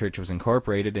 When the church was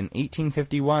incorporated in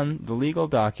 1851, the legal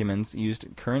documents used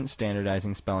current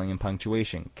standardizing spelling and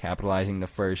punctuation, capitalizing the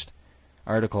first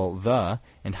article, the,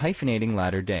 and hyphenating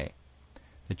Latter-day.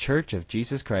 The Church of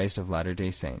Jesus Christ of Latter-day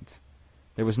Saints.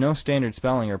 There was no standard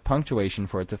spelling or punctuation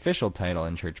for its official title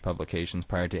in church publications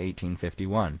prior to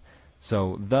 1851,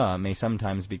 so the may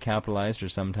sometimes be capitalized or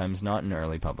sometimes not in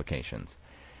early publications.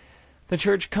 The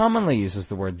church commonly uses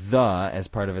the word the as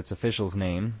part of its official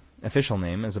name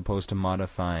as opposed to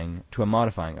a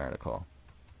modifying article.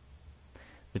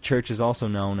 The church is also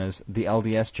known as the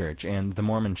LDS Church and the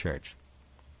Mormon Church.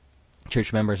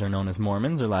 Church members are known as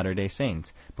Mormons or Latter-day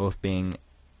Saints, both being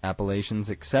appellations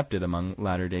accepted among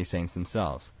Latter-day Saints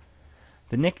themselves.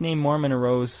 The nickname Mormon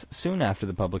arose soon after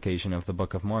the publication of the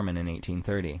Book of Mormon in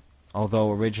 1830.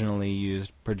 Although originally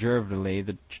used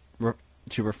pejoratively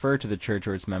to refer to the church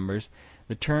or its members,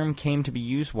 the term came to be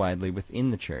used widely within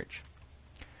the church.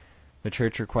 The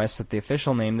church requests that the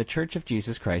official name, the Church of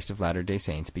Jesus Christ of Latter-day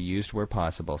Saints, be used where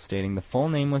possible, stating the full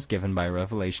name was given by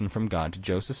revelation from God to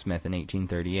Joseph Smith in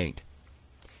 1838.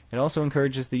 It also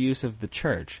encourages the use of the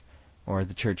church, or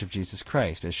the Church of Jesus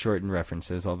Christ, as shortened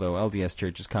references, although LDS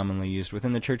Church is commonly used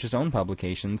within the church's own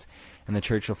publications, and the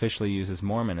church officially uses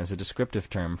Mormon as a descriptive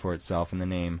term for itself in the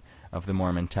name of the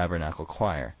Mormon Tabernacle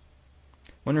Choir.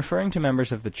 When referring to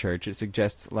members of the Church, it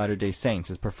suggests Latter-day Saints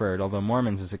as preferred, although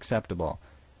Mormons is acceptable.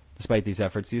 Despite these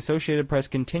efforts, the Associated Press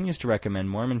continues to recommend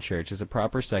Mormon Church as a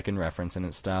proper second reference in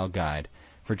its style guide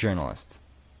for journalists.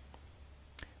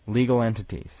 Legal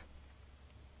entities.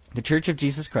 The Church of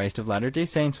Jesus Christ of Latter-day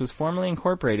Saints was formally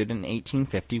incorporated in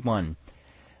 1851.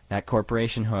 That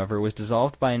corporation, however, was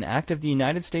dissolved by an act of the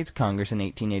United States Congress in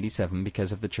 1887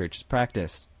 because of the Church's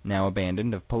practice, now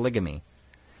abandoned, of polygamy.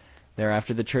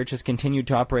 Thereafter, the Church has continued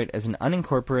to operate as an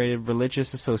unincorporated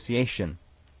religious association.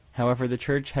 However, the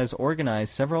Church has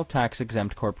organized several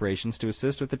tax-exempt corporations to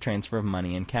assist with the transfer of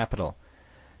money and capital.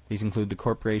 These include the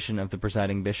Corporation of the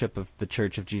Presiding Bishop of the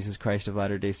Church of Jesus Christ of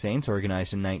Latter-day Saints,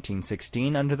 organized in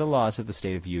 1916 under the laws of the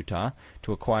state of Utah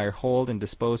to acquire, hold, and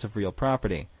dispose of real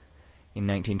property. In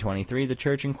 1923, the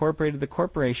Church incorporated the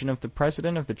Corporation of the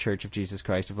President of the Church of Jesus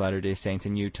Christ of Latter-day Saints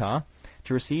in Utah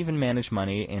to receive and manage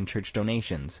money and church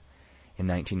donations. In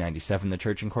 1997, the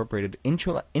Church incorporated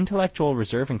Intellectual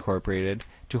Reserve Incorporated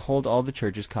to hold all the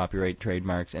Church's copyright,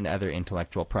 trademarks, and other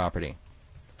intellectual property.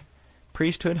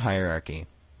 Priesthood hierarchy.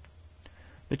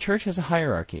 The Church has a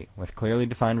hierarchy, with clearly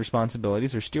defined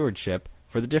responsibilities or stewardship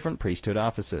for the different priesthood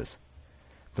offices.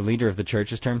 The leader of the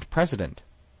Church is termed President,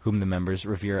 whom the members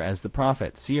revere as the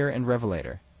prophet, seer, and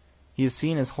revelator. He is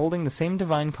seen as holding the same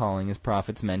divine calling as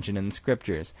prophets mentioned in the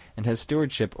Scriptures, and has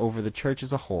stewardship over the Church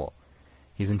as a whole.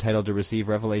 He is entitled to receive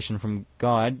revelation from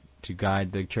God to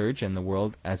guide the Church and the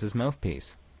world as his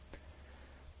mouthpiece.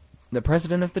 The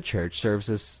President of the Church serves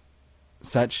as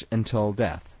such until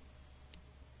death.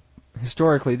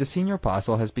 Historically, the senior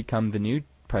apostle has become the new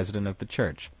President of the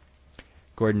Church.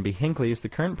 Gordon B. Hinckley is the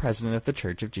current President of the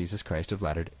Church of Jesus Christ of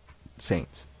Latter-day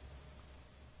Saints.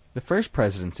 The first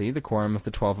presidency, the Quorum of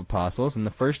the 12 Apostles, and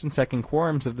the first and second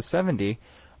Quorums of the 70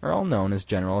 are all known as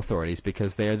general authorities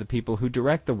because they are the people who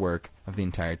direct the work of the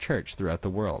entire Church throughout the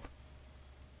world.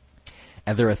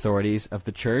 Other authorities of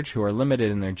the Church who are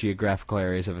limited in their geographical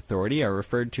areas of authority are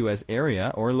referred to as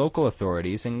area or local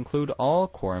authorities and include all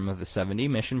Quorum of the 70,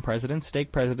 mission presidents,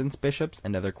 stake presidents, bishops,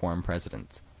 and other quorum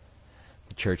presidents.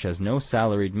 The Church has no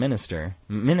salaried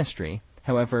ministry.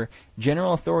 However,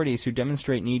 general authorities who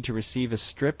demonstrate need to receive a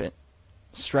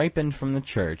stipend from the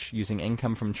Church using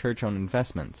income from Church-owned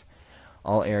investments.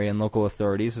 All area and local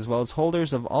authorities, as well as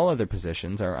holders of all other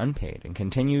positions, are unpaid and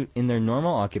continue in their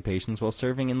normal occupations while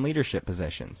serving in leadership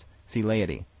positions. See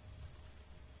laity.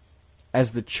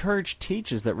 As the Church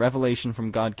teaches that revelation from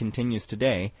God continues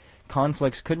today,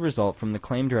 conflicts could result from the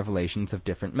claimed revelations of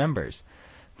different members.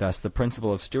 Thus, the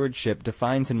principle of stewardship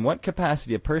defines in what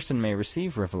capacity a person may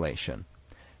receive revelation.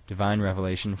 Divine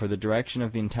revelation for the direction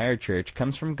of the entire Church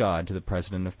comes from God to the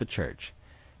President of the Church.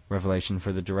 Revelation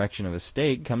for the direction of a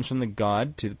stake comes from the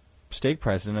God to the stake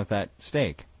president of that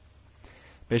stake.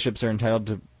 Bishops are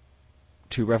entitled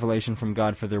to revelation from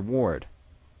God for their ward.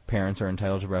 Parents are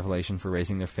entitled to revelation for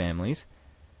raising their families.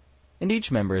 And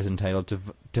each member is entitled to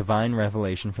divine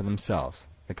revelation for themselves,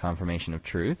 the confirmation of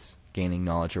truths, gaining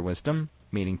knowledge or wisdom,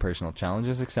 meeting personal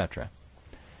challenges, etc.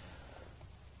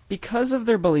 Because of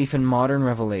their belief in modern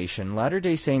revelation,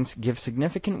 Latter-day Saints give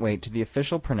significant weight to the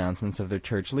official pronouncements of their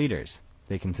church leaders.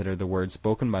 They consider the words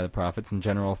spoken by the prophets and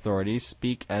general authorities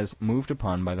speak as moved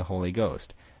upon by the Holy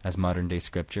Ghost, as modern-day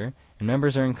scripture, and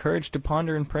members are encouraged to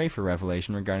ponder and pray for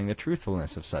revelation regarding the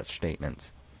truthfulness of such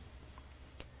statements.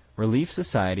 Relief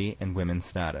Society and Women's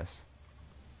Status.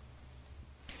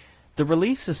 The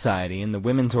Relief Society and the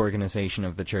Women's Organization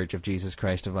of the Church of Jesus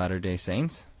Christ of Latter-day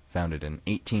Saints, founded in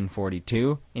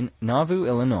 1842 in Nauvoo,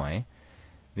 Illinois,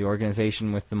 the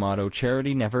organization with the motto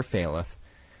Charity Never Faileth,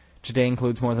 today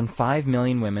includes more than 5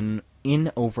 million women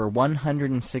in over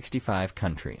 165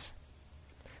 countries.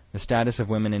 The status of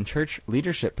women in church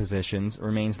leadership positions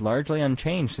remains largely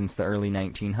unchanged since the early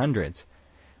 1900s.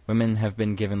 Women have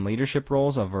been given leadership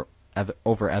roles over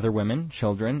other women,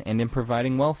 children, and in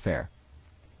providing welfare.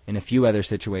 In a few other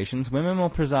situations, women will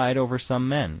preside over some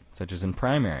men, such as in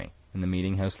primary, in the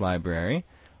meeting house library,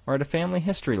 or at a family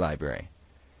history library.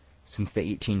 Since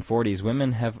the 1840s,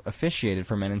 women have officiated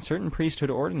for men in certain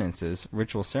priesthood ordinances,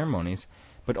 ritual ceremonies,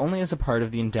 but only as a part of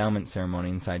the endowment ceremony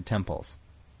inside temples.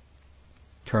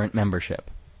 Current membership.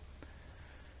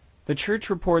 The Church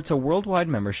reports a worldwide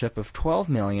membership of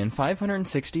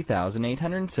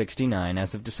 12,560,869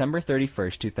 as of December 31,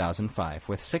 2005,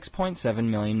 with 6.7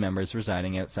 million members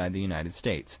residing outside the United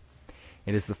States.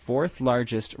 It is the fourth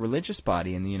largest religious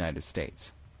body in the United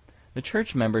States. The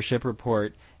Church membership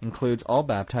report includes all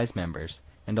baptized members,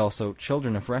 and also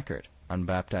children of record,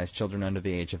 unbaptized children under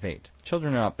the age of 8.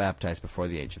 Children are not baptized before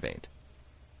the age of 8.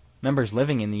 Members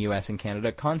living in the U.S. and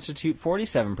Canada constitute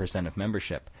 47% of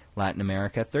membership, Latin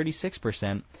America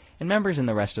 36%, and members in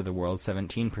the rest of the world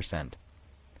 17%.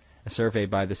 A survey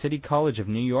by the City College of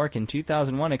New York in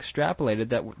 2001 extrapolated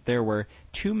that there were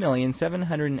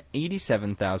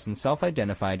 2,787,000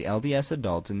 self-identified LDS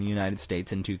adults in the United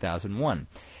States in 2001,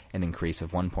 an increase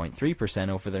of 1.3%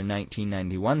 over their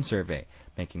 1991 survey,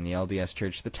 making the LDS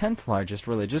Church the 10th largest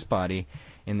religious body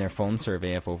in their phone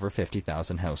survey of over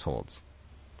 50,000 households.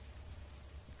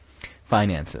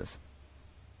 Finances.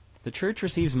 The Church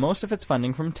receives most of its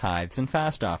funding from tithes and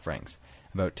fast offerings.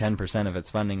 About 10% of its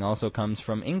funding also comes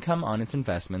from income on its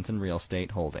investments in real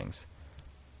estate holdings.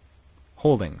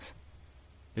 Holdings.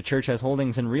 The Church has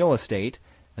holdings in real estate,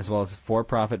 as well as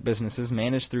for-profit businesses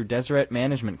managed through Deseret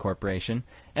Management Corporation,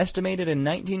 estimated in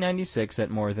 1996 at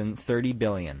more than $30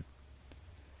 billion.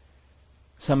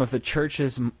 Some of the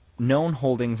Church's known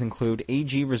holdings include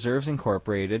AG Reserves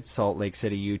Incorporated, Salt Lake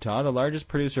City, Utah, the largest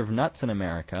producer of nuts in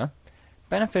America;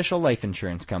 Beneficial Life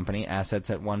Insurance Company, assets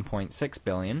at $1.6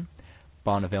 billion;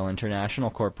 Bonneville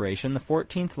International Corporation, the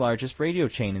 14th largest radio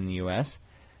chain in the U.S.,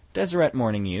 Deseret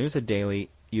Morning News, a daily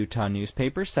Utah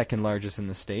newspaper, second largest in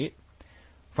the state;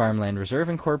 Farmland Reserve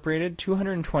Incorporated,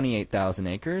 228,000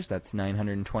 acres, that's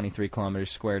 923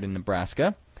 kilometers squared in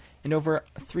Nebraska, and over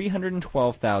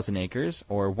 312,000 acres,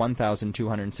 or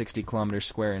 1,260 kilometers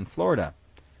square in Florida.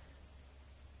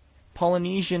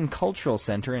 Polynesian Cultural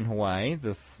Center in Hawaii,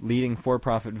 the leading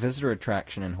for-profit visitor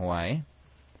attraction in Hawaii.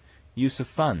 Use of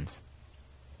funds.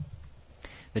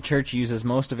 The Church uses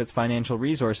most of its financial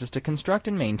resources to construct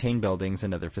and maintain buildings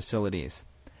and other facilities.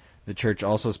 The Church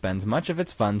also spends much of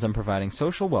its funds on providing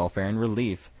social welfare and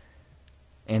relief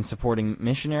and supporting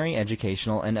missionary,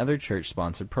 educational, and other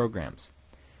Church-sponsored programs.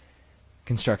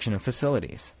 Construction of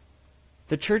facilities.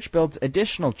 The Church builds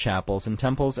additional chapels and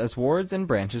temples as wards and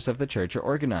branches of the Church are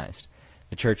organized.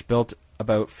 The Church built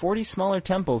about 40 smaller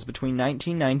temples between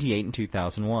 1998 and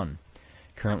 2001.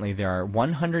 Currently, there are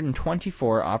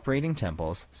 124 operating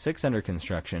temples, 6 under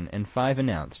construction, and 5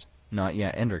 announced, not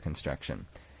yet under construction.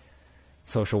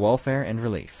 Social welfare and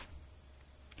relief.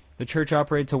 The Church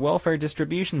operates a welfare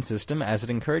distribution system as it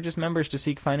encourages members to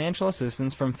seek financial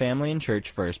assistance from family and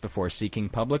church first before seeking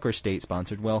public or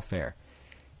state-sponsored welfare.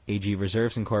 AG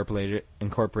Reserves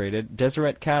Incorporated,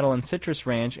 Deseret Cattle and Citrus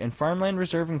Ranch, and Farmland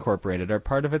Reserve Incorporated are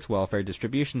part of its welfare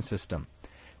distribution system.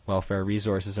 Welfare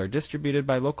resources are distributed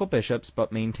by local bishops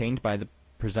but maintained by the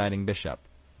presiding bishop.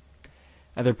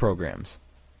 Other programs.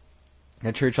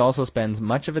 The Church also spends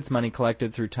much of its money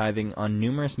collected through tithing on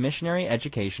numerous missionary,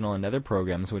 educational, and other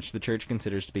programs which the Church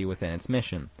considers to be within its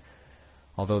mission.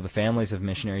 Although the families of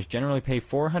missionaries generally pay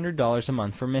 $400 a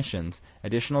month for missions,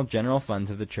 additional general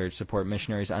funds of the Church support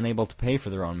missionaries unable to pay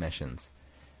for their own missions.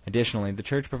 Additionally, the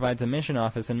Church provides a mission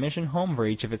office and mission home for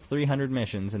each of its 300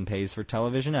 missions and pays for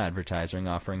television advertising,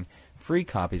 offering free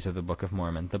copies of the Book of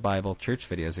Mormon, the Bible, church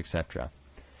videos, etc.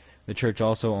 The Church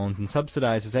also owns and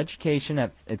subsidizes education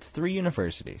at its 3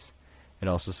 universities. It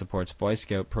also supports Boy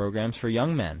Scout programs for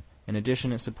young men. In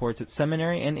addition, it supports its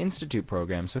seminary and institute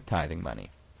programs with tithing money.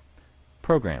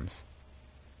 Programs.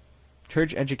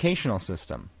 Church educational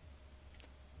system.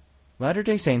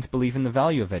 Latter-day Saints believe in the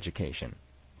value of education.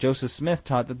 Joseph Smith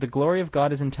taught that the glory of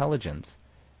God is intelligence.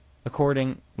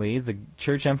 Accordingly, the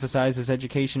Church emphasizes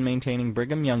education maintaining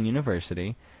Brigham Young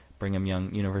University,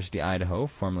 Idaho,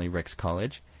 formerly Ricks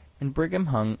College, and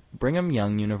Brigham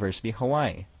Young University,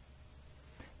 Hawaii.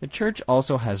 The Church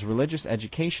also has religious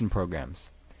education programs.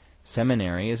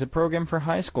 Seminary is a program for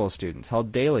high school students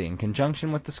held daily in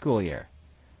conjunction with the school year.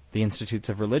 The Institutes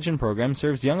of Religion program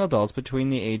serves young adults between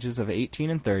the ages of 18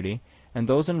 and 30, and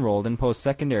those enrolled in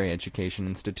post-secondary education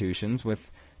institutions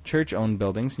with church-owned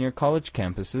buildings near college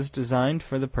campuses designed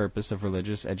for the purpose of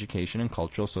religious education and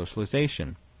cultural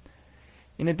socialization.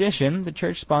 In addition, the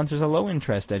Church sponsors a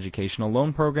low-interest educational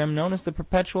loan program known as the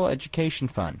Perpetual Education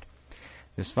Fund.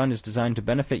 This fund is designed to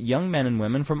benefit young men and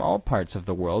women from all parts of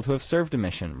the world who have served a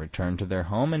mission, returned to their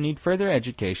home, and need further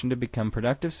education to become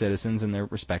productive citizens in their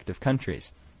respective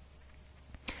countries.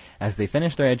 As they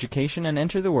finish their education and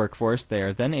enter the workforce, they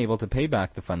are then able to pay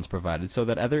back the funds provided so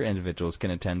that other individuals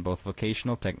can attend both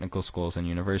vocational technical schools and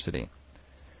university.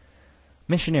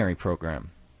 Missionary program.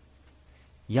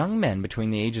 Young men between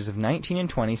the ages of 19 and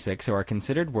 26 who are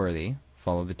considered worthy,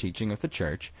 follow the teaching of the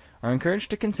Church, are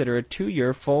encouraged to consider a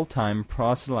 2-year full-time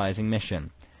proselytizing mission.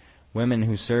 Women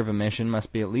who serve a mission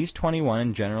must be at least 21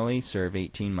 and generally serve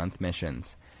 18-month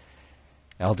missions.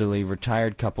 Elderly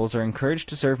retired couples are encouraged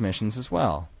to serve missions as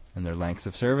well, and their lengths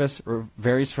of service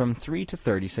varies from 3 to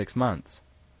 36 months.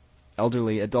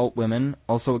 Elderly adult women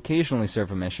also occasionally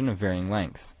serve a mission of varying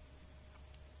lengths.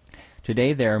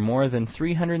 Today there are more than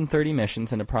 330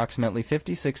 missions and approximately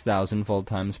 56,000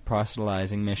 full-time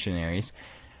proselytizing missionaries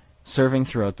serving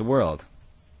throughout the world.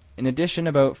 In addition,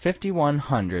 about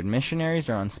 5,100 missionaries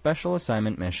are on special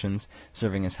assignment missions,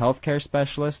 serving as healthcare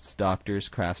specialists, doctors,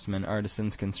 craftsmen,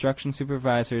 artisans, construction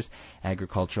supervisors,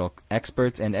 agricultural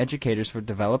experts, and educators for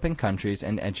developing countries,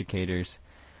 and educators,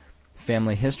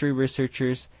 family history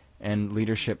researchers, and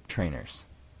leadership trainers.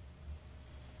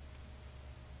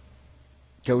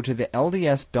 Go to the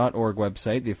LDS.org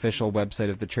website, the official website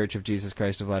of The Church of Jesus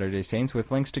Christ of Latter-day Saints,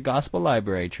 with links to Gospel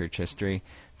Library, church history,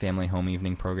 family home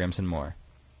evening programs, and more.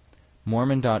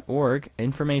 Mormon.org,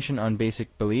 information on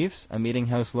basic beliefs, a meeting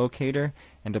house locator,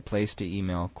 and a place to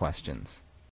email questions.